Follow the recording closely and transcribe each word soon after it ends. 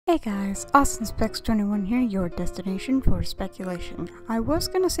Hey guys, AwesomeSpecs21 here, your destination for speculation. I was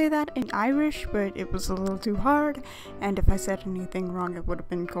gonna say that in Irish, but it was a little too hard, and if I said anything wrong it would have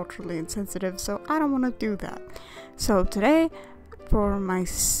been culturally insensitive, so I don't want to do that. So today, for my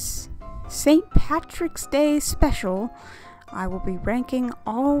St. Patrick's Day special, I will be ranking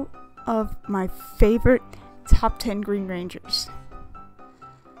all of my favorite top 10 Green Rangers.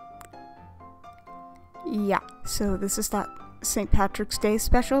 Yeah, so this is that St. Patrick's Day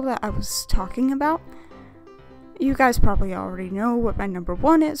special that I was talking about. You guys probably already know what my number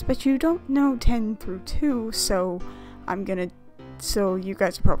 1 is, but you don't know 10 through 2, so you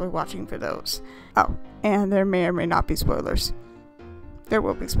guys are probably watching for those. Oh, and there may or may not be spoilers. There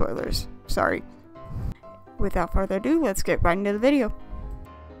will be spoilers, sorry. Without further ado, let's get right into the video.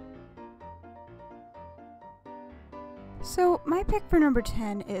 So, my pick for number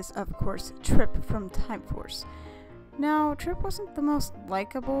 10 is, of course, Trip from Time Force. Now, Trip wasn't the most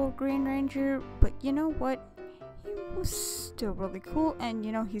likable Green Ranger, but you know what? He was still really cool, and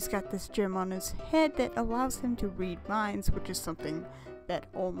you know, he's got this gem on his head that allows him to read minds, which is something that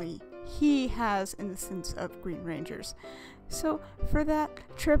only he has in the sense of Green Rangers. So, for that,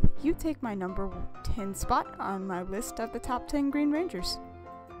 Trip, you take my number 10 spot on my list of the top 10 Green Rangers.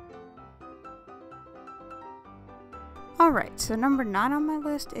 Alright, so number 9 on my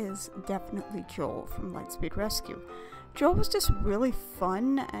list is definitely Joel from Lightspeed Rescue. Joel was just really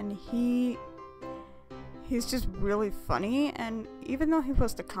fun, and he's just really funny, and even though he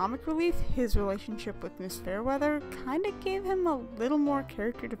was the comic relief, his relationship with Miss Fairweather kind of gave him a little more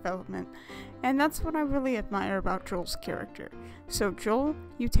character development, and that's what I really admire about Joel's character. So Joel,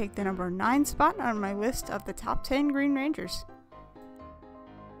 you take the number 9 spot on my list of the top 10 Green Rangers.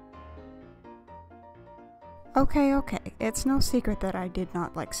 Okay, it's no secret that I did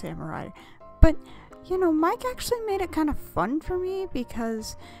not like Samurai, but, you know, Mike actually made it kind of fun for me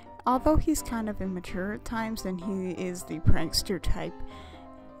because, although he's kind of immature at times and he is the prankster type,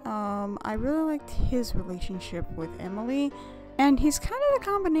 I really liked his relationship with Emily, and he's kind of the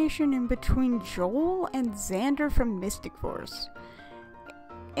combination in between Joel and Xander from Mystic Force.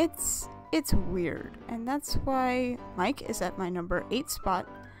 It's weird, and that's why Mike is at my number 8 spot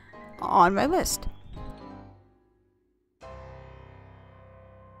on my list.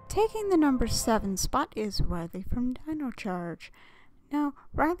 Taking the number 7 spot is Riley from Dino Charge. Now,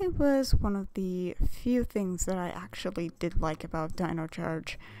 Riley was one of the few things that I actually did like about Dino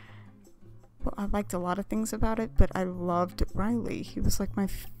Charge. Well, I liked a lot of things about it, but I loved Riley. He was like my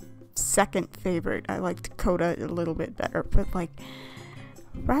second favorite. I liked Coda a little bit better, but like,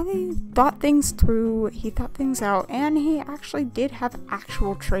 Riley thought things through, he thought things out, and he actually did have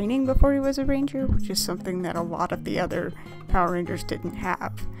actual training before he was a ranger, which is something that a lot of the other Power Rangers didn't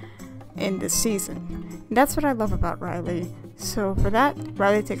have in this season. And that's what I love about Riley. So for that,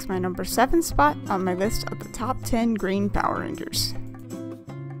 Riley takes my number 7 spot on my list of the top 10 Green Power Rangers.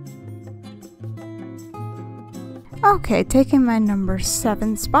 Okay, taking my number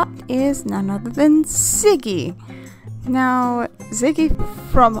 7 spot is none other than Ziggy. Now, Ziggy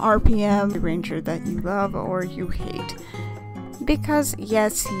from RPM, the ranger that you love or you hate. Because,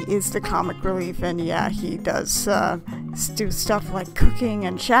 yes, he is the comic relief, and yeah, he does do stuff like cooking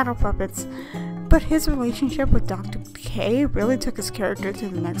and shadow puppets, but his relationship with Dr. K really took his character to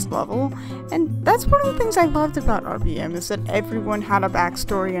the next level, and that's one of the things I loved about RPM, is that everyone had a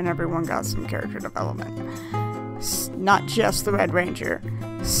backstory and everyone got some character development. Not just the Red Ranger.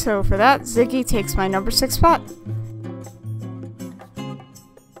 So for that, Ziggy takes my number 6 spot.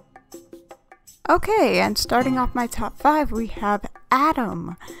 Okay, and starting off my top 5, we have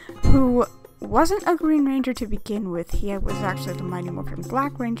Adam, who wasn't a Green Ranger to begin with. He was actually the Mighty Morphin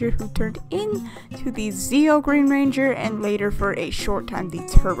Black Ranger who turned into the Zeo Green Ranger and later for a short time the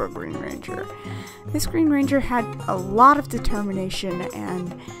Turbo Green Ranger. This Green Ranger had a lot of determination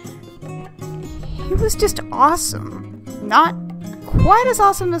and he was just awesome. Not quite as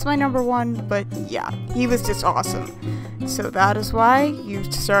awesome as my number 1, but yeah, he was just awesome. So that is why you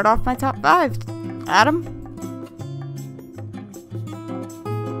start off my top 5. Adam?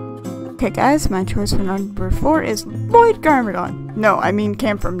 Okay guys, my choice for number 4 is Lloyd Garmadon. No, I mean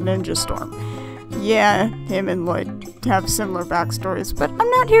Cam from Ninja Storm. Yeah, him and Lloyd have similar backstories, but I'm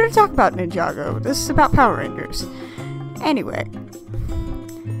not here to talk about Ninjago. This is about Power Rangers. Anyway,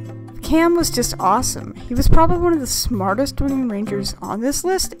 Cam was just awesome. He was probably one of the smartest Green Rangers on this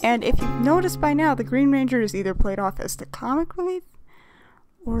list, and if you've noticed by now, the Green Ranger is either played off as the comic relief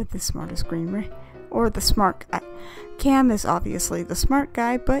or the smartest Green Ranger, or the smart guy. Cam is obviously the smart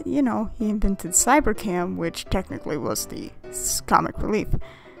guy, but you know, he invented Cyber Cam, which technically was the comic relief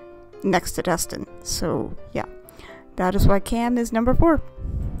next to Destin. So yeah, that is why Cam is number 4.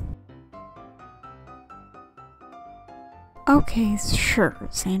 Okay, sure,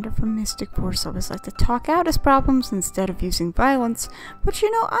 Xander from Mystic Force always likes to talk out his problems instead of using violence, but you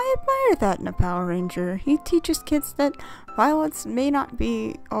know, I admire that in a Power Ranger. He teaches kids that violence may not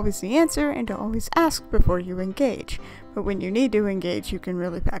be always the answer and to always ask before you engage, but when you need to engage, you can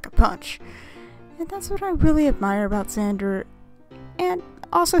really pack a punch. And that's what I really admire about Xander, and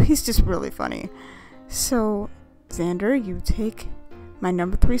also he's just really funny. So, Xander, you take my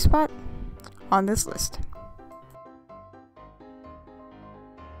number 3 spot on this list.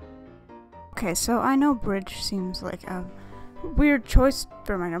 Okay, so I know Bridge seems like a weird choice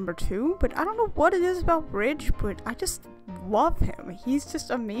for my number 2, but I don't know what it is about Bridge, but I just love him. He's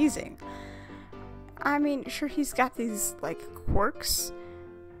just amazing. I mean, sure, he's got these, like, quirks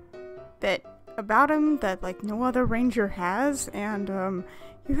that about him that, like, no other Ranger has, and,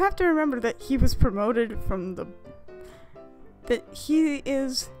 you have to remember that he was promoted from that he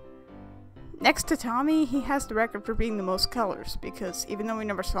is... Next to Tommy, he has the record for being the most colors, because even though we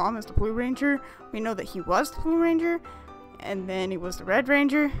never saw him as the Blue Ranger, we know that he was the Blue Ranger, and then he was the Red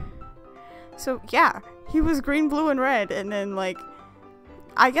Ranger. So yeah, he was green, blue, and red, and then like,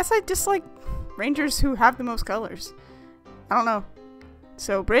 I guess I just like Rangers who have the most colors. I don't know.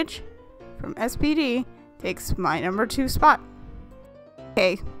 So Bridge from SPD takes my number 2 spot.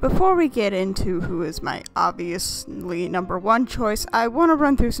 Okay, before we get into who is my obviously number 1 choice, I want to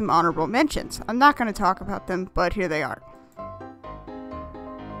run through some honorable mentions. I'm not going to talk about them, but here they are.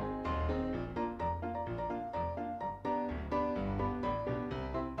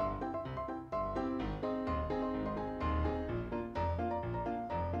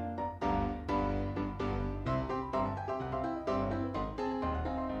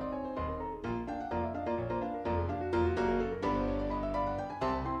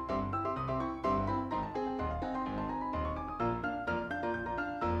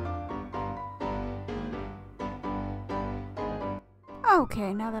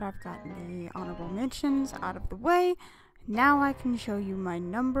 Okay, now that I've gotten the honorable mentions out of the way, now I can show you my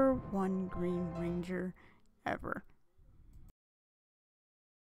number 1 Green Ranger ever.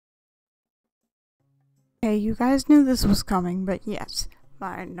 Okay, you guys knew this was coming, but yes,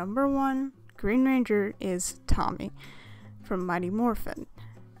 my number 1 Green Ranger is Tommy from Mighty Morphin.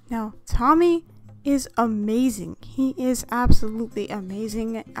 Now, Tommy is amazing. He is absolutely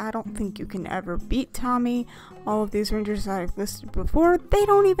amazing. I don't think you can ever beat Tommy. All of these Rangers that I've listed before, they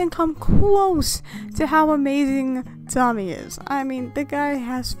don't even come close to how amazing Tommy is. I mean, the guy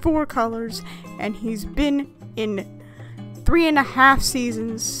has 4 colors, and he's been in 3.5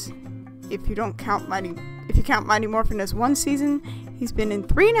 seasons. If you count Mighty Morphin as 1 season, he's been in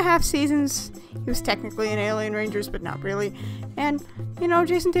 3.5 seasons. He was technically in Alien Rangers, but not really. And, you know,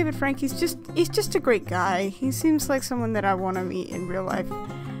 Jason David Frank, he's just a great guy. He seems like someone that I want to meet in real life.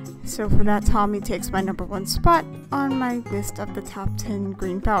 So for that, Tommy takes my number 1 spot on my list of the top 10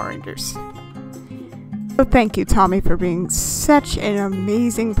 Green Power Rangers. So thank you, Tommy, for being such an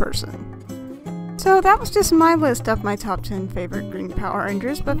amazing person. So that was just my list of my top 10 favorite Green Power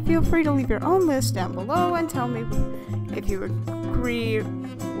Rangers, but feel free to leave your own list down below and tell me if you agree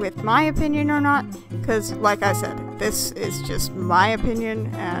with my opinion or not, because like I said, this is just my opinion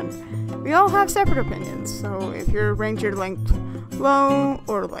and we all have separate opinions. So if your Ranger ranked low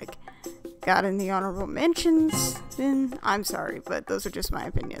or like got in the honorable mentions, then I'm sorry, but those are just my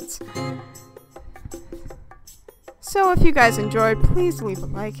opinions. So if you guys enjoyed, please leave a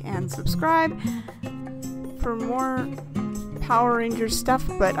like and subscribe for more Power Ranger stuff,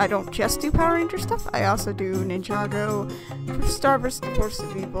 but I don't just do Power Ranger stuff. I also do Ninjago, Star vs. the Force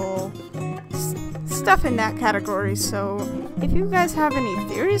of Evil, stuff in that category. So if you guys have any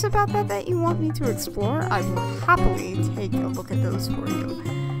theories about that you want me to explore, I will happily take a look at those for you.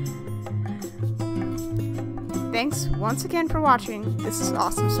 Thanks once again for watching. This is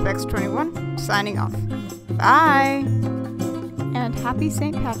Awesome Specs 21 signing off. Bye! And happy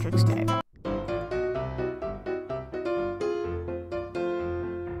St. Patrick's Day.